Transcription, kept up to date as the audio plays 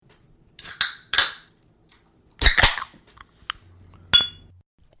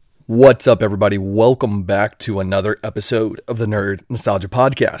What's up, everybody? Welcome back to another episode of the Nerd Nostalgia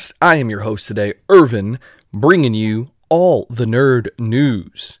Podcast. I am your host today, Irvin, bringing you all the nerd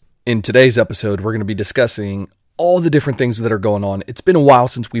news. In today's episode, we're going to be discussing all the different things that are going on. It's been a while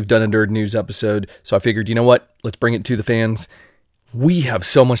since we've done a nerd news episode, so I figured, you know what? Let's bring it to the fans. We have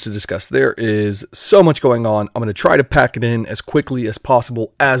so much to discuss. There is so much going on. I'm going to try to pack it in as quickly as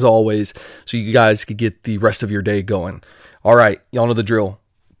possible, as always, so you guys can get the rest of your day going. All right, y'all know the drill.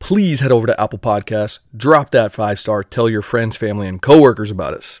 Please head over to Apple Podcasts, drop that 5-star, tell your friends, family, and coworkers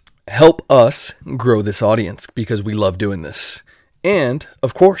about us. Help us grow this audience because we love doing this. And,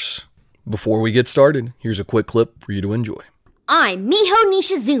 of course, before we get started, here's a quick clip for you to enjoy. I'm Miho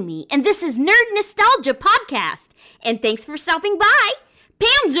Nishizumi, and this is Nerd Nostalgia Podcast. And thanks for stopping by,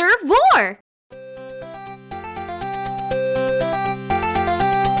 Panzer Vor!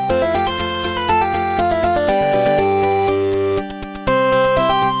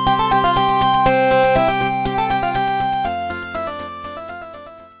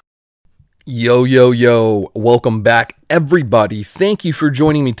 Yo, welcome back, everybody. Thank you for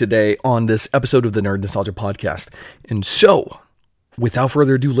joining me today on this episode of the Nerd Nostalgia Podcast. And so, without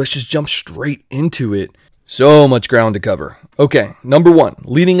further ado, let's just jump straight into it. So much ground to cover. Okay, number one,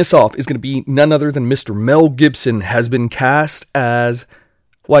 leading us off is going to be none other than Mr. Mel Gibson has been cast as,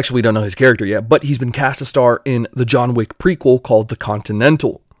 well, actually, we don't know his character yet, but he's been cast to star in the John Wick prequel called The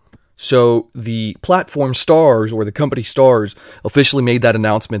Continental. So the platform stars, or the company stars, officially made that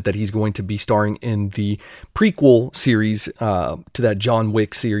announcement that he's going to be starring in the prequel series to that John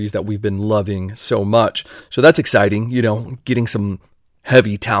Wick series that we've been loving so much. So that's exciting. You know, getting some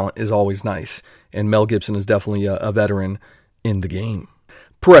heavy talent is always nice. And Mel Gibson is definitely a veteran in the game.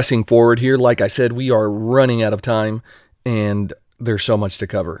 Pressing forward here, like I said, we are running out of time and there's so much to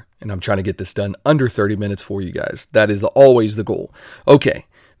cover. And I'm trying to get this done under 30 minutes for you guys. That is always the goal. Okay.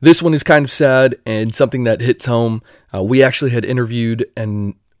 This one is kind of sad and something that hits home. We actually had interviewed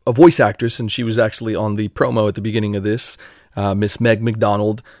a voice actress, and she was actually on the promo at the beginning of this, Miss Meg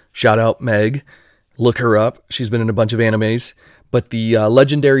McDonald. Shout out Meg. Look her up. She's been in a bunch of animes. But the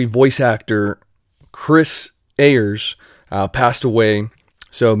legendary voice actor Chris Ayers passed away.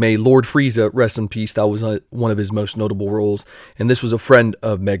 So may Lord Frieza rest in peace. That was one of his most notable roles. And this was a friend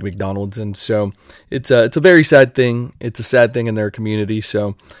of Meg McDonald's. And so it's a very sad thing. It's a sad thing in their community.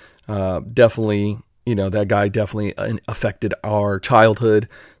 So definitely, you know, that guy definitely affected our childhood.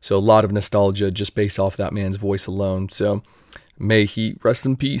 So a lot of nostalgia just based off that man's voice alone. So may he rest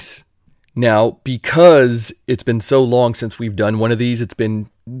in peace. Now, because it's been so long since we've done one of these, it's been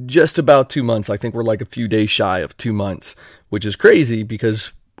just about 2 months. I think we're like a few days shy of 2 months, which is crazy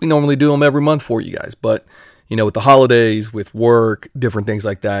because we normally do them every month for you guys. But, you know, with the holidays, with work, different things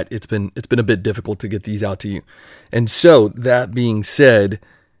like that, it's been a bit difficult to get these out to you. And so, that being said,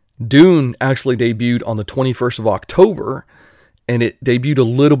 Dune actually debuted on the 21st of October, and it debuted a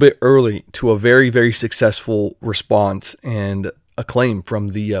little bit early to a very, very successful response and acclaim from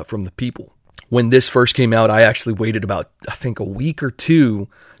the people. When this first came out, I actually waited about, I think, a week or two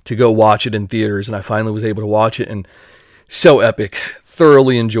to go watch it in theaters, and I finally was able to watch it, and so epic.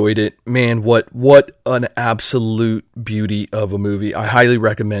 Thoroughly enjoyed it. Man, what an absolute beauty of a movie. I highly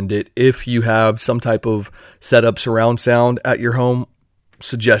recommend it. If you have some type of setup surround sound at your home,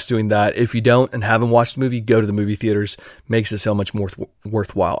 suggest doing that. If you don't and haven't watched the movie, go to the movie theaters. Makes it so much more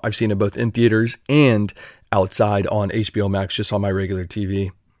worthwhile. I've seen it both in theaters and outside on HBO Max, just on my regular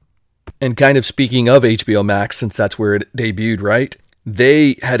TV. And kind of speaking of HBO Max, since that's where it debuted, right?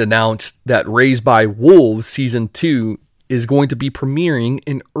 They had announced that Raised by Wolves Season 2 is going to be premiering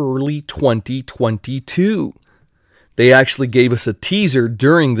in early 2022. They actually gave us a teaser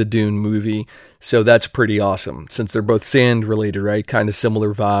during the Dune movie, so that's pretty awesome, since they're both sand related, right? Kind of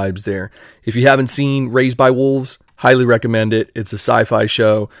similar vibes there. If you haven't seen Raised by Wolves, highly recommend it. It's a sci-fi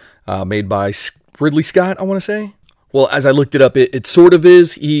show made by Ridley Scott, I want to say. Well, as I looked it up, it sort of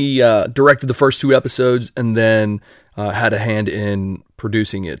is. He directed the first 2 episodes and then had a hand in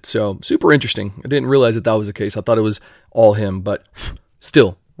producing it. So, super interesting. I didn't realize that was the case. I thought it was all him, but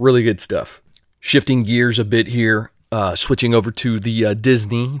still, really good stuff. Shifting gears a bit here, switching over to the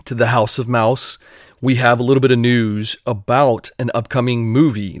Disney, to the House of Mouse, we have a little bit of news about an upcoming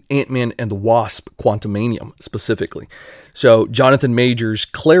movie, Ant-Man and the Wasp: Quantumania, specifically. So Jonathan Majors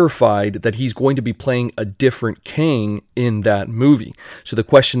clarified that he's going to be playing a different Kang in that movie. So the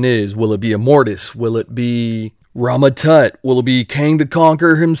question is, will it be Immortus? Will it be Rama-Tut? Will it be Kang the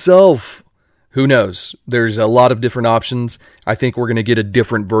Conqueror himself? Who knows? There's a lot of different options. I think we're going to get a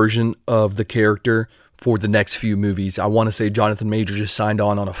different version of the character for the next few movies. I want to say Jonathan Majors just signed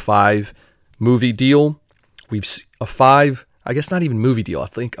on a 5-movie deal. We've a 5 I guess not even movie deal. I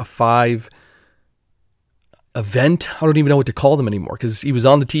think a 5 event. I don't even know what to call them anymore because he was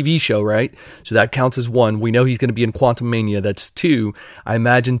on the TV show, right? So that counts as 1. We know he's going to be in Quantumania. That's 2. I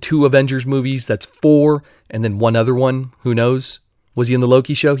imagine 2 Avengers movies. That's 4. And then 1 other one. Who knows? Was he in the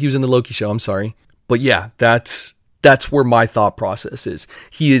Loki show? He was in the Loki show. I'm sorry. But yeah, that's where my thought process is.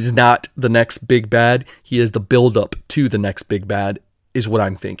 He is not the next big bad. He is the build up to the next big bad is what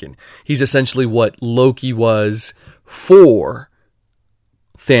I'm thinking. He's essentially what Loki was for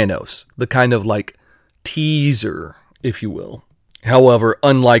Thanos. The kind of like teaser, if you will. However,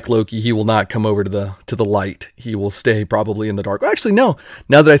 unlike Loki, he will not come over to the light. He will stay probably in the dark. Actually, no.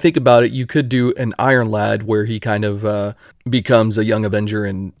 Now that I think about it, you could do an Iron Lad where he kind of becomes a young Avenger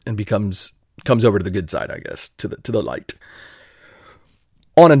and comes over to the good side, I guess, to the light.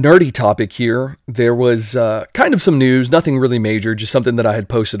 On a nerdy topic here, there was kind of some news, nothing really major, just something that I had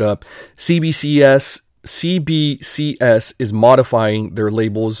posted up. CBCS is modifying their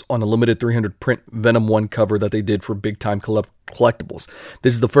labels on a limited 300 print Venom 1 cover that they did for Big Time Collectibles.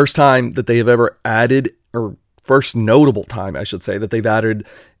 This is the first time that they have ever added, or first notable time, I should say, that they've added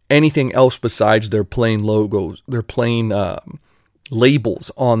anything else besides their plain logos, their plain labels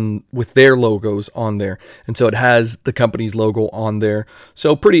on with their logos on there. And so it has the company's logo on there.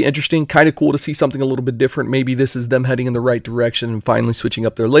 So pretty interesting, kind of cool to see something a little bit different. Maybe this is them heading in the right direction and finally switching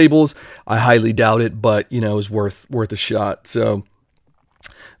up their labels. I highly doubt it, but it's worth a shot. So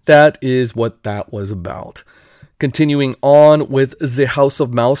that is what that was about. Continuing on with the House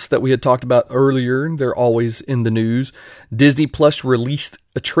of Mouse that we had talked about earlier, they're always in the news. Disney Plus released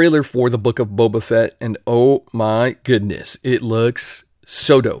a trailer for the Book of Boba Fett, and oh my goodness, it looks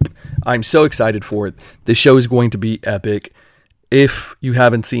so dope. I'm so excited for it. This show is going to be epic. If you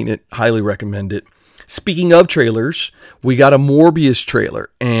haven't seen it, highly recommend it. Speaking of trailers, we got a Morbius trailer,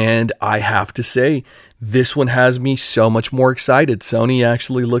 and I have to say, this one has me so much more excited. Sony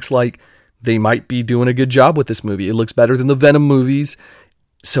actually looks like they might be doing a good job with this movie. It looks better than the Venom movies.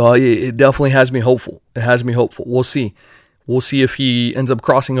 So it definitely has me hopeful. It has me hopeful. We'll see. We'll see if he ends up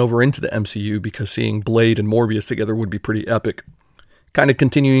crossing over into the MCU, because seeing Blade and Morbius together would be pretty epic. Kind of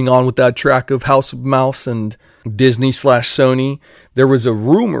continuing on with that track of House of Mouse and Disney/Sony, there was a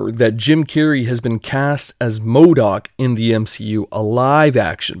rumor that Jim Carrey has been cast as MODOK in the MCU, a live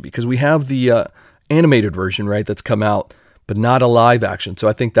action, because we have the animated version, right, that's come out, but not a live action. So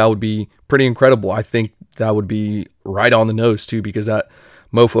I think that would be pretty incredible. I think that would be right on the nose too, because that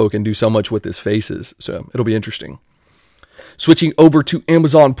mofo can do so much with his faces. So it'll be interesting. Switching over to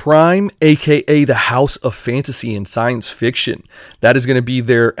Amazon Prime, aka the House of Fantasy and Science Fiction. That is going to be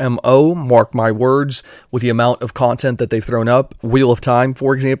their MO, mark my words, with the amount of content that they've thrown up. Wheel of Time,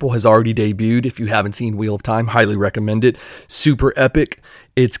 for example, has already debuted. If you haven't seen Wheel of Time, highly recommend it. Super epic.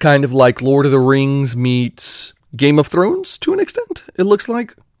 It's kind of like Lord of the Rings meets Game of Thrones to an extent, it looks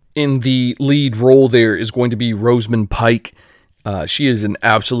like. In the lead role there is going to be Rosamund Pike. She is an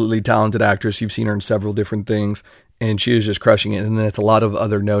absolutely talented actress. You've seen her in several different things, and she is just crushing it. And then it's a lot of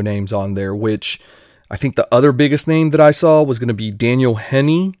other no names on there, which I think the other biggest name that I saw was going to be Daniel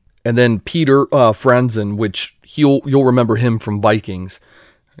Henney, and then Peter Franzen, which you'll remember him from Vikings.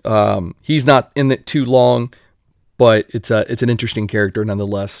 He's not in it too long, but it's an interesting character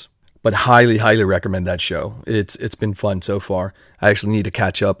nonetheless. But highly, highly recommend that show. It's been fun so far. I actually need to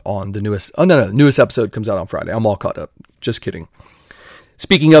catch up on the newest. Oh, no. The newest episode comes out on Friday. I'm all caught up. Just kidding.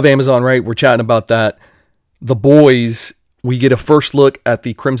 Speaking of Amazon, right? We're chatting about that. The Boys, we get a first look at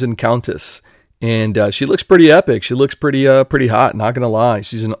the Crimson Countess. And she looks pretty epic. She looks pretty hot, not going to lie.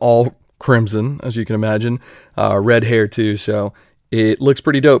 She's in all crimson, as you can imagine. Red hair, too. So it looks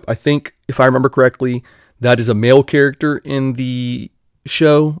pretty dope. I think, if I remember correctly, that is a male character in the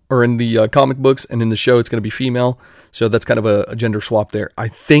show, or in the comic books, and in the show it's going to be female, so that's kind of a gender swap there. I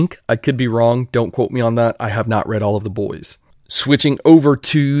think, I could be wrong, don't quote me on that. I have not read all of The Boys. Switching over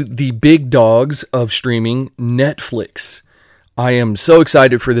to the big dogs of streaming, Netflix. I am so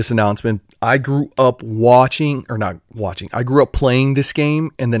excited for this announcement. I grew up playing this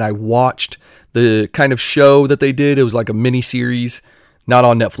game, and then I watched the kind of show that they did. It was like a mini series, not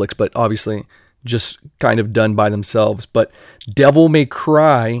on Netflix, but obviously just kind of done by themselves. But Devil May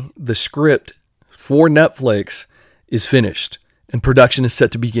Cry, the script for Netflix, is finished, and production is set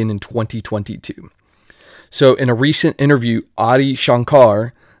to begin in 2022. So in a recent interview, Adi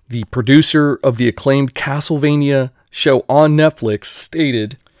Shankar, the producer of the acclaimed Castlevania show on Netflix,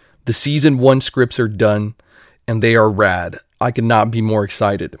 stated, "The season 1 scripts are done, and they are rad. I could not be more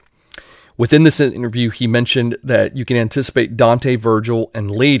excited." Within this interview, he mentioned that you can anticipate Dante, Virgil,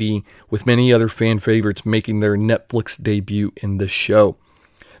 and Lady, with many other fan favorites, making their Netflix debut in the show.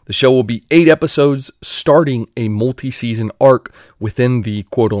 The show will be 8 episodes, starting a multi-season arc within the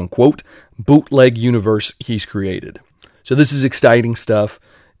quote-unquote bootleg universe he's created. So this is exciting stuff.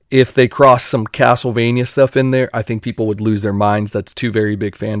 If they cross some Castlevania stuff in there, I think people would lose their minds. That's 2 very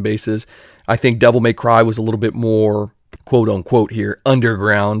big fan bases. I think Devil May Cry was a little bit more, quote-unquote here,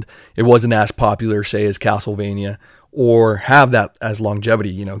 underground. It wasn't as popular, say, as Castlevania, or have that as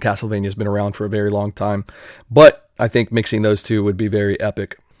longevity. Castlevania's been around for a very long time. But I think mixing those two would be very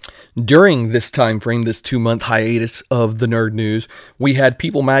epic. During this time frame, this 2-month hiatus of the nerd news, we had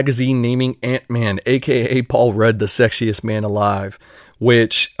People magazine naming Ant-Man, aka Paul Rudd, the sexiest man alive,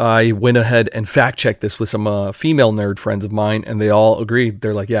 which I went ahead and fact-checked this with some female nerd friends of mine, and they all agreed.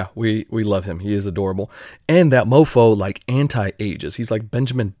 They're like, yeah, we love him. He is adorable. And that mofo, anti-ages. He's like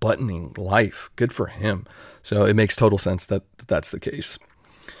Benjamin Buttoning life. Good for him. So it makes total sense that that's the case.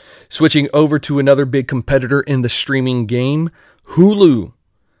 Switching over to another big competitor in the streaming game, Hulu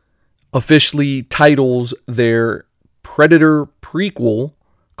officially titles their Predator prequel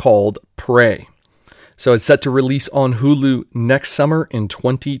called Prey. So it's set to release on Hulu next summer in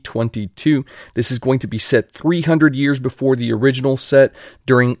 2022. This is going to be set 300 years before the original set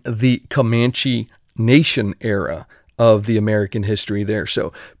during the Comanche Nation era of the American history there.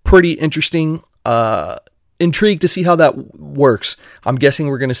 So pretty interesting. Intrigued to see how that works. I'm guessing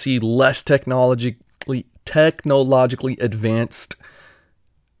we're going to see less technologically advanced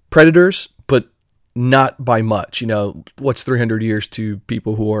predators, but not by much. What's 300 years to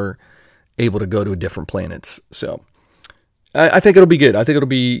people who are able to go to different planets? So I think it'll be good. I think it'll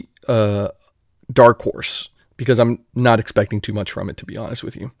be dark horse, because I'm not expecting too much from it, to be honest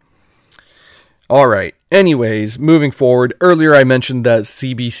with you. All right. Anyways, moving forward. Earlier I mentioned that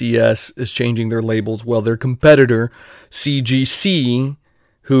CBCS is changing their labels. Well, their competitor, CGC,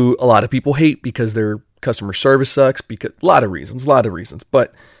 who a lot of people hate because their customer service sucks, because a lot of reasons,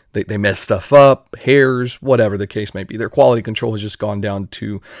 but they mess stuff up, hairs, whatever the case may be. Their quality control has just gone down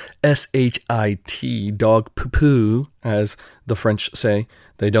to SHIT, dog poo-poo, as the French say.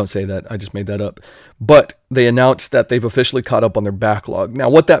 They don't say that. I just made that up. But they announced that they've officially caught up on their backlog. Now,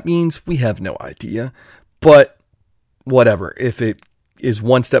 what that means, we have no idea. But whatever. If it is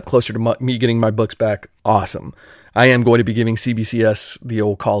one step closer to me getting my books back, awesome. I am going to be giving CBCS the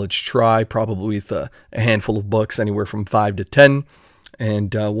old college try, probably with a handful of books, anywhere from 5 to 10.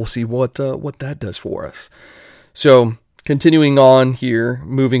 And we'll see what that does for us. So, continuing on here,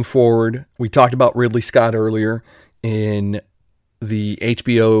 moving forward, we talked about Ridley Scott earlier in the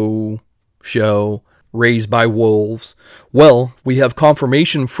HBO show Raised by Wolves. Well, we have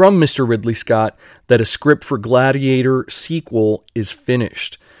confirmation from Mr. Ridley Scott that a script for Gladiator sequel is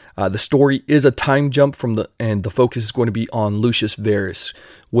finished. The story is a time jump and the focus is going to be on Lucius Verus,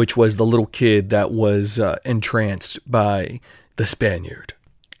 which was the little kid that was entranced by the Spaniard,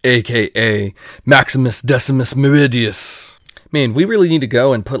 aka Maximus Decimus Meridius. Man, we really need to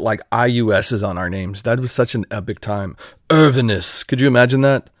go and put IUSs on our names. That was such an epic time. Irvinus. Could you imagine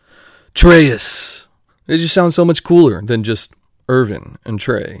that? Treyus. It just sounds so much cooler than just Irvin and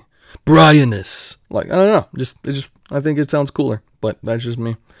Trey. Brianus. I don't know. I think it sounds cooler, but that's just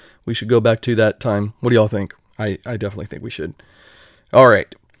me. We should go back to that time. What do y'all think? I definitely think we should. All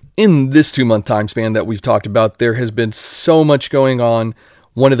right. In this 2-month time span that we've talked about, there has been so much going on.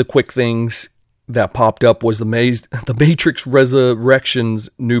 One of the quick things that popped up was the Matrix Resurrections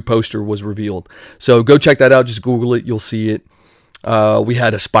new poster was revealed. So go check that out. Just Google it. You'll see it. We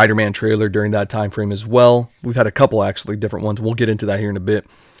had a Spider-Man trailer during that time frame as well. We've had a couple actually different ones. We'll get into that here in a bit.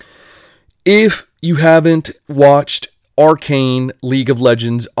 If you haven't watched Arcane League of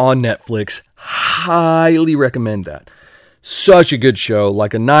Legends on Netflix, highly recommend that. Such a good show,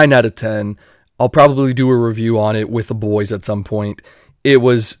 like a 9 out of 10. I'll probably do a review on it with the boys at some point. It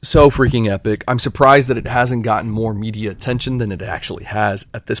was so freaking epic. I'm surprised that it hasn't gotten more media attention than it actually has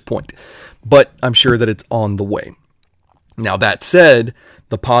at this point. But I'm sure that it's on the way. Now, that said,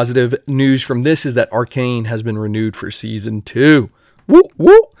 the positive news from this is that Arcane has been renewed for season 2. Woo,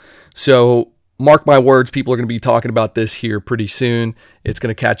 woo! So, mark my words, people are going to be talking about this here pretty soon. It's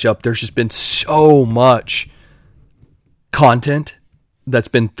going to catch up. There's just been so much content that's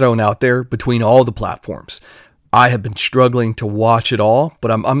been thrown out there between all the platforms. I have been struggling to watch it all,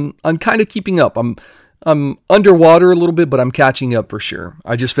 but I'm kind of keeping up. I'm underwater a little bit, but I'm catching up for sure.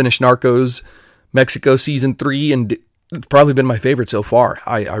 I just finished Narcos Mexico season 3, and it's probably been my favorite so far.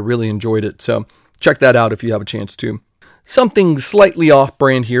 I really enjoyed it, so check that out if you have a chance to. Something slightly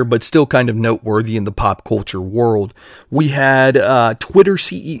off-brand here, but still kind of noteworthy in the pop culture world. We had Twitter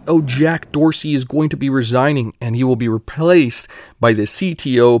CEO Jack Dorsey is going to be resigning, and he will be replaced by the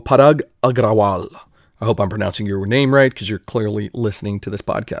CTO Parag Agrawal. I hope I'm pronouncing your name right because you're clearly listening to this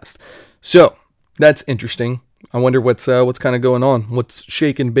podcast. So that's interesting. I wonder what's kind of going on. What's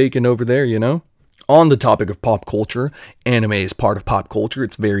shaking bacon over there, you know? On the topic of pop culture, anime is part of pop culture.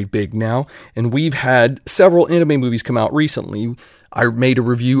 It's very big now. And we've had several anime movies come out recently. I made a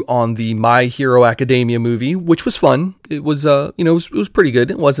review on the My Hero Academia movie, which was fun. It was, it was pretty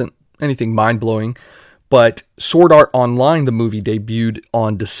good. It wasn't anything mind-blowing. But Sword Art Online, the movie, debuted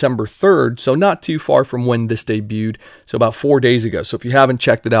on December 3rd, so not too far from when this debuted, so about 4 days ago. So if you haven't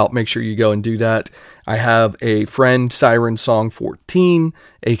checked it out, make sure you go and do that. I have a friend, Siren Song 14,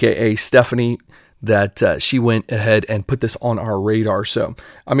 aka Stephanie, that she went ahead and put this on our radar. So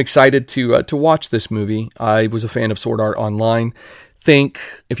I'm excited to watch this movie. I was a fan of Sword Art Online.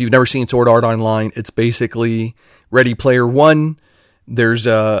 If you've never seen Sword Art Online, it's basically Ready Player One. There's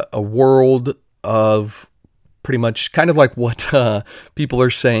a world of pretty much kind of like what people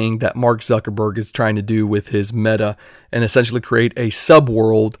are saying that Mark Zuckerberg is trying to do with his Meta, and essentially create a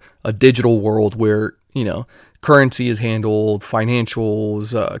sub-world, a digital world where, currency is handled,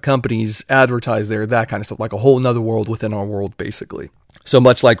 financials, companies advertise there, that kind of stuff, like a whole nother world within our world, basically. So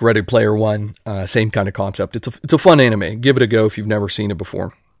much like Ready Player One, same kind of concept. It's a fun anime. Give it a go if you've never seen it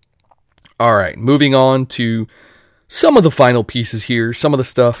before. All right, moving on to some of the final pieces here, some of the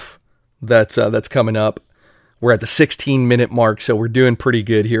stuff that's coming up. We're at the 16-minute mark, so we're doing pretty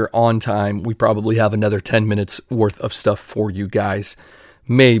good here on time. We probably have another 10 minutes worth of stuff for you guys.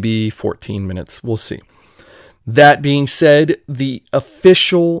 Maybe 14 minutes. We'll see. That being said, the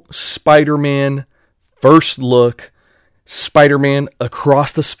official Spider-Man first look, Spider-Man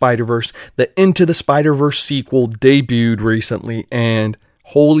Across the Spider-Verse, the Into the Spider-Verse sequel debuted recently, and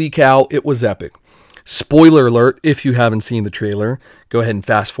holy cow, it was epic. Spoiler alert, if you haven't seen the trailer, go ahead and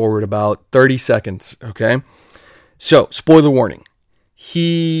fast forward about 30 seconds, okay? So, spoiler warning.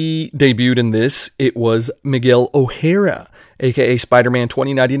 He debuted in this. It was Miguel O'Hara, aka Spider-Man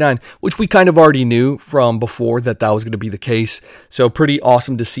 2099, which we kind of already knew from before that was going to be the case. So, pretty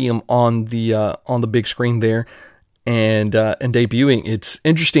awesome to see him on the big screen there and debuting. It's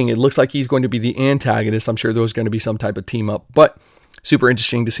interesting. It looks like he's going to be the antagonist. I'm sure there's going to be some type of team up, but super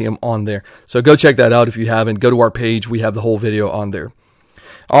interesting to see him on there. So go check that out if you haven't. Go to our page. We have the whole video on there.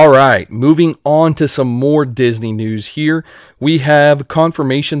 All right, moving on to some more Disney news here. We have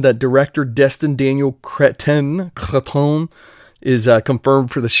confirmation that director Destin Daniel Cretton is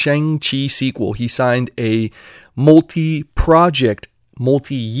confirmed for the Shang-Chi sequel. He signed a multi-project,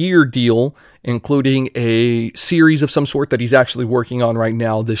 multi-year deal, including a series of some sort that he's actually working on right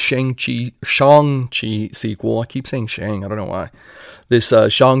now, the Shang-Chi sequel. I keep saying Shang, I don't know why. This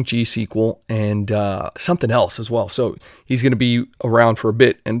Shang-Chi sequel and something else as well. So he's going to be around for a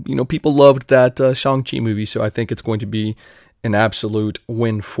bit. And, people loved that Shang-Chi movie, so I think it's going to be an absolute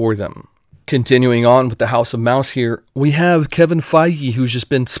win for them. Continuing on with the House of Mouse here, we have Kevin Feige, who's just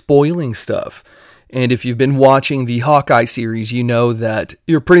been spoiling stuff. And if you've been watching the Hawkeye series, you know that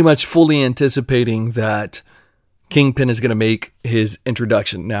you're pretty much fully anticipating that Kingpin is going to make his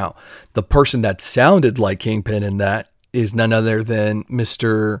introduction. Now, the person that sounded like Kingpin in that is none other than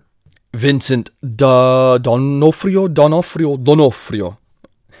Mr. Vincent D'Onofrio.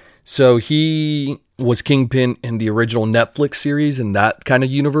 So he was Kingpin in the original Netflix series in that kind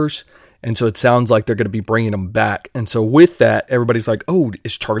of universe. And so it sounds like they're going to be bringing him back. And so with that, everybody's like, oh,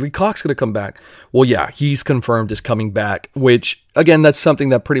 is Charlie Cox going to come back? Well, yeah, he's confirmed as coming back, which, again, that's something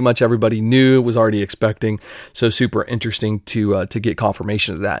that pretty much everybody knew, was already expecting. So super interesting to get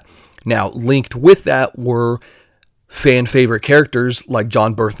confirmation of that. Now, linked with that were fan favorite characters like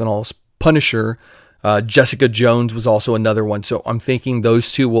John Bernthal's Punisher. Jessica Jones was also another one. So I'm thinking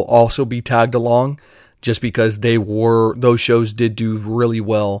those two will also be tagged along just because those shows did do really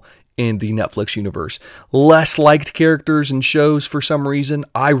well in the Netflix universe. Less liked characters and shows for some reason.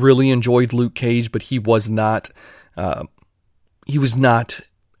 I really enjoyed Luke Cage, but he was not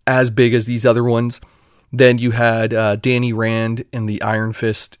as big as these other ones. Then you had Danny Rand in the Iron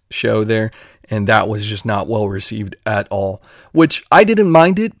Fist show there, and that was just not well received at all, which I didn't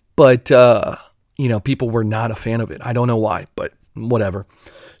mind it, but people were not a fan of it. I don't know why, but whatever.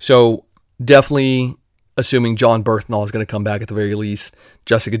 So definitely assuming John Bernthal is going to come back at the very least.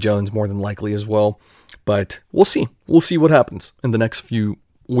 Jessica Jones more than likely as well. But we'll see. We'll see what happens in the next few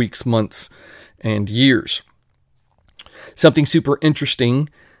weeks, months, and years. Something super interesting.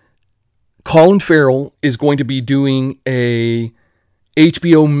 Colin Farrell is going to be doing a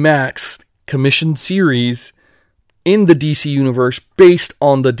HBO Max commissioned series in the DC universe based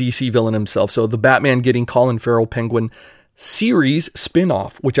on the DC villain himself. So the Batman getting Colin Farrell Penguin series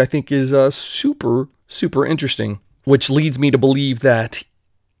spinoff, which I think is super, super interesting, which leads me to believe that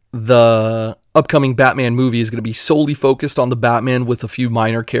the upcoming Batman movie is going to be solely focused on the Batman, with a few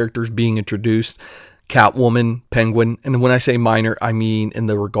minor characters being introduced. Catwoman, Penguin. And when I say minor, I mean in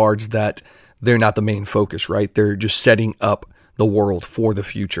the regards that they're not the main focus, right? They're just setting up the world for the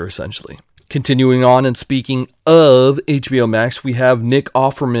future, essentially. Continuing on, and speaking of HBO Max, we have Nick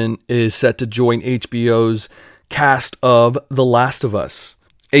Offerman is set to join HBO's cast of The Last of Us.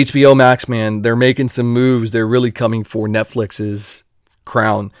 HBO Max, man, they're making some moves. They're really coming for Netflix's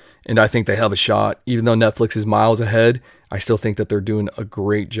crown, and I think they have a shot. Even though Netflix is miles ahead, I still think that they're doing a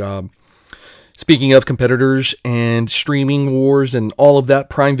great job. Speaking of competitors and streaming wars and all of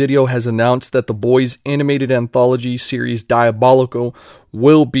that, Prime Video has announced that The Boys animated anthology series Diabolical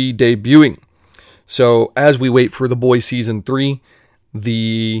will be debuting. So as we wait for The Boys Season 3,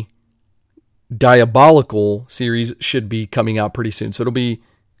 the Diabolical series should be coming out pretty soon. So it'll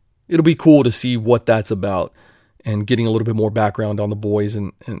be cool to see what that's about and getting a little bit more background on The Boys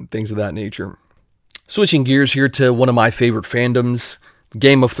and things of that nature. Switching gears here to one of my favorite fandoms,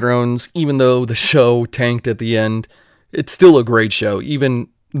 Game of Thrones. Even though the show tanked at the end, it's still a great show. Even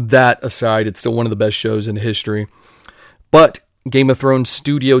that aside, it's still one of the best shows in history. But Game of Thrones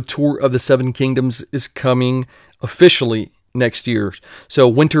Studio Tour of the Seven Kingdoms is coming officially next year. So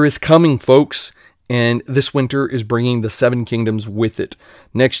winter is coming, folks, and this winter is bringing the Seven Kingdoms with it.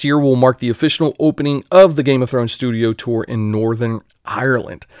 Next year will mark the official opening of the Game of Thrones Studio Tour in Northern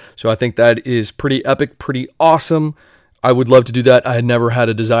Ireland. So I think that is pretty epic, pretty awesome. I would love to do that. I had never had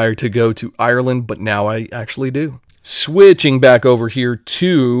a desire to go to Ireland, but now I actually do. Switching back over here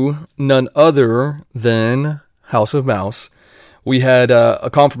to none other than House of Mouse. We had a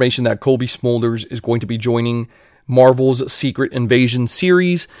confirmation that Colby Smulders is going to be joining Marvel's Secret Invasion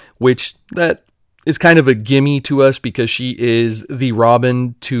series, which that is kind of a gimme to us because she is the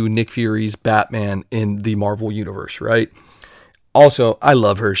Robin to Nick Fury's Batman in the Marvel Universe, right? Also, I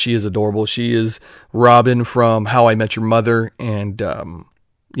love her. She is adorable. She is Robin from How I Met Your Mother, and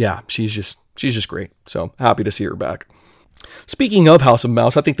she's just great. So happy to see her back. Speaking of House of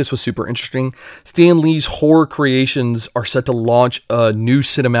Mouse, I think this was super interesting. Stan Lee's horror creations are set to launch a new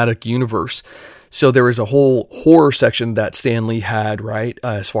cinematic universe. So there is a whole horror section that Stan Lee had, right,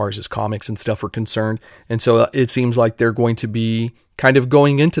 as far as his comics and stuff are concerned. And so it seems like they're going to be kind of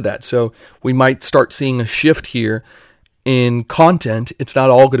going into that. So we might start seeing a shift here in content. It's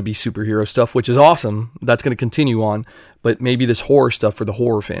not all going to be superhero stuff, which is awesome. That's going to continue on, but maybe this horror stuff for the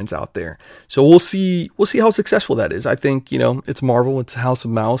horror fans out there. So we'll see how successful that is. I think, it's Marvel, it's House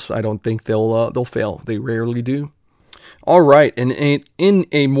of Mouse. I don't think they'll fail. They rarely do. All right, and in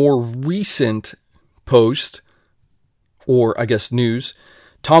a more recent post, or I guess news,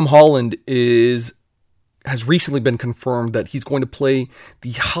 Tom Holland has recently been confirmed that he's going to play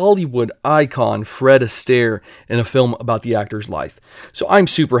the Hollywood icon Fred Astaire in a film about the actor's life. So I'm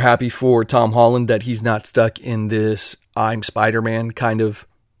super happy for Tom Holland that he's not stuck in this I'm Spider-Man kind of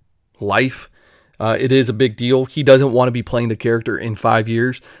life. It is a big deal. He doesn't want to be playing the character in 5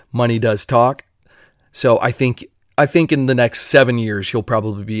 years. Money does talk. So I think in the next 7 years he'll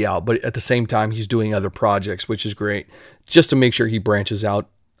probably be out. But at the same time, he's doing other projects, which is great, just to make sure he branches out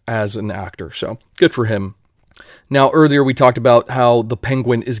as an actor. So good for him. Now, earlier we talked about how the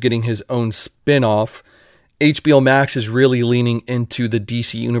Penguin is getting his own spin-off. HBO Max is really leaning into the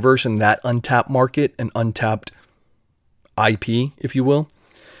DC universe and that untapped market, and untapped IP, if you will.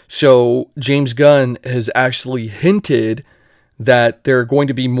 So James Gunn has actually hinted that there are going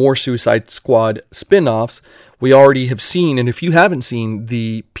to be more Suicide Squad spin-offs. We already have seen, and if you haven't seen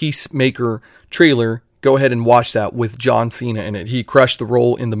the Peacemaker trailer, go ahead and watch that with John Cena in it. He crushed the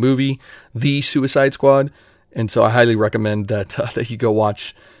role in the movie, The Suicide Squad, and so I highly recommend that you go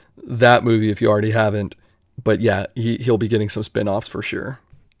watch that movie if you already haven't. But yeah, he'll be getting some spin-offs for sure.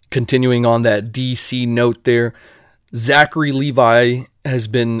 Continuing on that DC note there, Zachary Levi has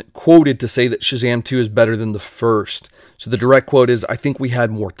been quoted to say that Shazam 2 is better than the first. So the direct quote is, "I think we had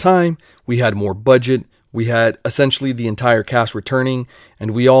more time, we had more budget, we had essentially the entire cast returning,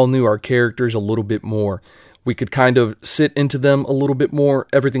 and we all knew our characters a little bit more. We could kind of sit into them a little bit more.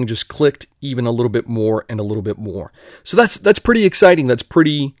 Everything just clicked even a little bit more and a little bit more." So that's pretty exciting. That's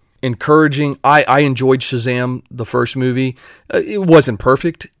pretty encouraging. I enjoyed Shazam, the first movie. It wasn't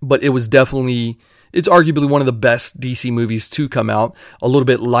perfect, but it was definitely, it's arguably one of the best DC movies to come out. A little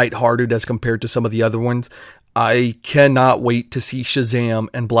bit lighthearted as compared to some of the other ones. I cannot wait to see Shazam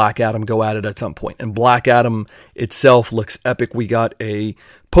and Black Adam go at it at some point. And Black Adam itself looks epic. We got a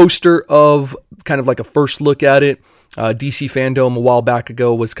poster of kind of like a first look at it. DC Fandom a while back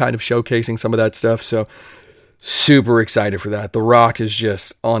ago was kind of showcasing some of that stuff. So super excited for that. The Rock is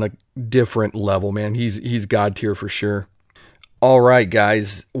just on a different level, man. He's God tier for sure. All right,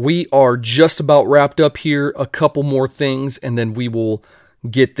 guys, we are just about wrapped up here. A couple more things, and then we will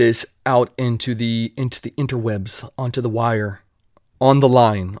get this out into the interwebs, onto the wire, on the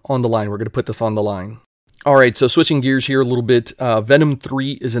line. We're going to put this on the line. All right, so switching gears here a little bit. Venom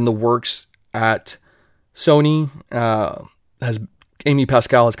 3 is in the works at Sony. Amy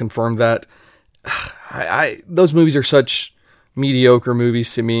Pascal has confirmed that. Those movies are such mediocre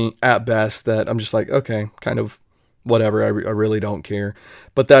movies to me at best that I'm just like, okay, kind of whatever. I really don't care.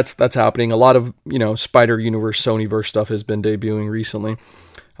 But that's happening. A lot of Spider Universe, Sonyverse stuff has been debuting recently.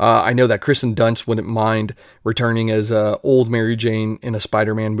 I know that Kristen Dunst wouldn't mind returning as old Mary Jane in a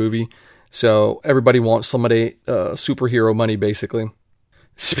Spider-Man movie. So everybody wants somebody superhero money, basically.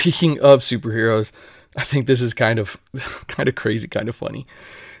 Speaking of superheroes, I think this is kind of crazy, kind of funny.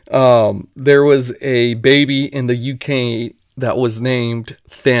 There was a baby in the UK that was named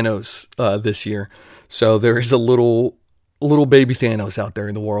Thanos this year. So there is a little baby Thanos out there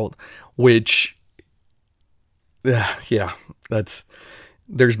in the world, which, there's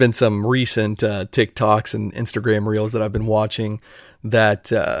been some recent TikToks and Instagram reels that I've been watching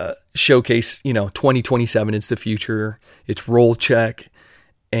that showcase, 2027 is the future. It's roll check.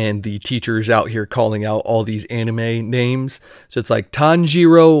 And the teacher's out here calling out all these anime names. So it's like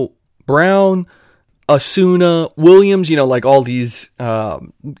Tanjiro Brown, Asuna Williams, like all these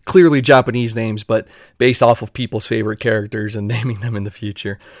clearly Japanese names, but based off of people's favorite characters and naming them in the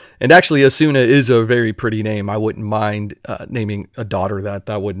future. And actually, Asuna is a very pretty name. I wouldn't mind naming a daughter that.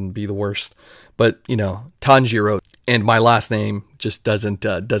 That wouldn't be the worst. But, Tanjiro and my last name just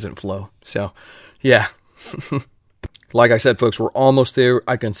doesn't flow. So, yeah. Like I said, folks, we're almost there.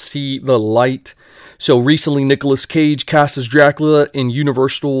 I can see the light. So recently, Nicolas Cage cast as Dracula in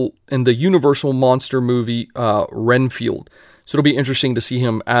the Universal monster movie Renfield. So it'll be interesting to see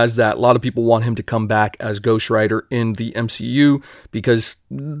him as that. A lot of people want him to come back as Ghost Rider in the MCU because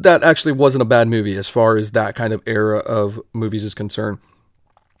that actually wasn't a bad movie as far as that kind of era of movies is concerned.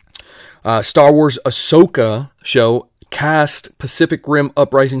 Star Wars Ahsoka show cast Pacific Rim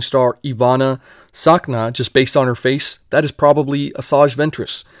Uprising star Ivana Sakna just based on her face. That is probably Asajj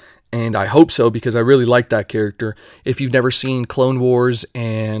Ventress. And I hope so because I really like that character. If you've never seen Clone Wars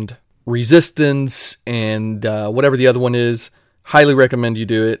and Resistance and whatever the other one is, highly recommend you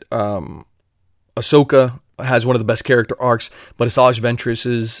do it. Ahsoka has one of the best character arcs, but Asajj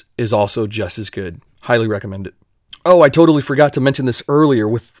Ventress is also just as good. Highly recommend it. Oh, I totally forgot to mention this earlier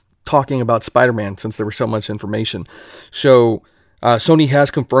with talking about Spider-Man since there was so much information. So Sony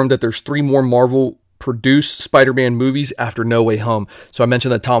has confirmed that there's 3 more Marvel-produced Spider-Man movies after No Way Home. So I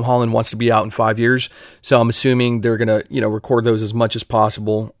mentioned that Tom Holland wants to be out in 5 years. So I'm assuming they're going to, record those as much as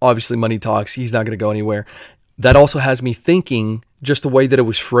possible. Obviously, money talks. He's not going to go anywhere. That also has me thinking, just the way that it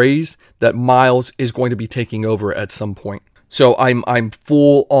was phrased, that Miles is going to be taking over at some point. So I'm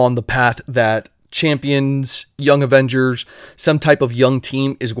full on the path that Champions, Young Avengers, some type of young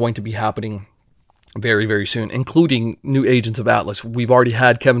team is going to be happening very, very soon, including new Agents of Atlas. We've already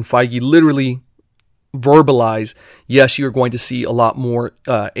had Kevin Feige literally verbalize, yes, you're going to see a lot more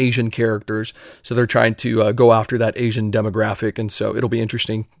Asian characters. So they're trying to go after that Asian demographic. And so it'll be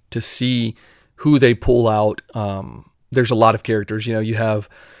interesting to see who they pull out. There's a lot of characters. You have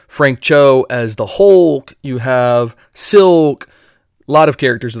Frank Cho as the Hulk. You have Silk. A lot of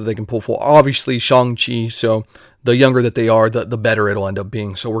characters that they can pull for. Obviously, Shang-Chi. So the younger that they are, the better it'll end up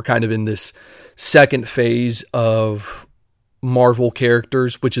being. So we're kind of in this second phase of Marvel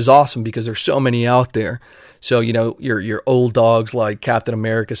characters, which is awesome because there's so many out there. So, your old dogs like Captain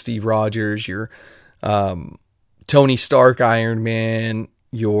America, Steve Rogers, your Tony Stark, Iron Man,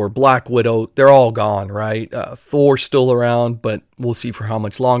 your Black Widow, they're all gone, right? Thor's still around, but we'll see for how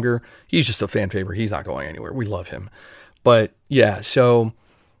much longer. He's just a fan favorite. He's not going anywhere. We love him. But yeah, so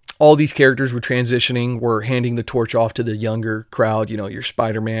all these characters were transitioning. We're handing the torch off to the younger crowd, your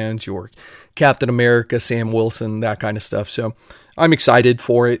Spider-Mans, your Captain America, Sam Wilson, that kind of stuff. So I'm excited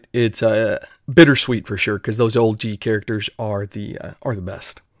for it. It's bittersweet for sure because those old G characters are the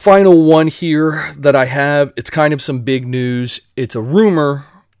best. Final one here that I have, it's kind of some big news. It's a rumor,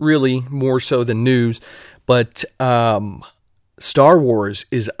 really, more so than news, but Star Wars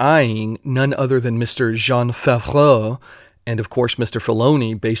is eyeing none other than Mr. Jon Favreau and, of course, Mr.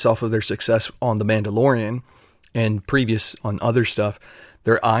 Filoni, based off of their success on The Mandalorian and previous on other stuff.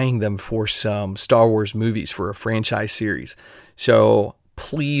 They're eyeing them for some Star Wars movies for a franchise series. So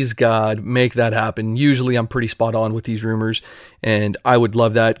please, God, make that happen. Usually I'm pretty spot on with these rumors, and I would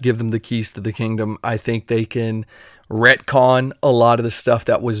love that. Give them the keys to the kingdom. I think they can retcon a lot of the stuff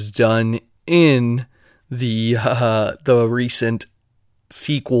that was done in the recent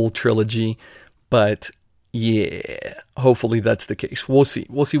sequel trilogy, but Yeah, hopefully that's the case. We'll see.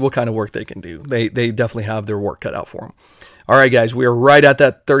 We'll see what kind of work they can do. They definitely have their work cut out for them. All right, guys, we are right at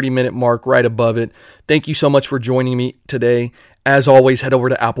that 30-minute mark, right above it. Thank you so much for joining me today. As always, head over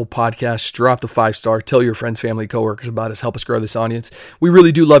to Apple Podcasts, drop the 5-star, tell your friends, family, coworkers about us, help us grow this audience. We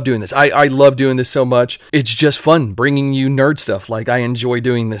really do love doing this. I love doing this so much. It's just fun bringing you nerd stuff. Like, I enjoy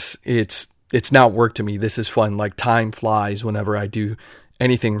doing this. It's not work to me. This is fun. Like, time flies whenever I do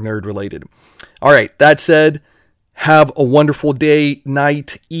anything nerd related. All right, that said, have a wonderful day,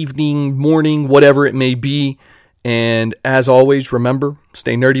 night, evening, morning, whatever it may be. And as always, remember,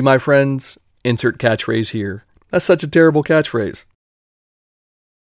 stay nerdy, my friends. Insert catchphrase here. That's such a terrible catchphrase.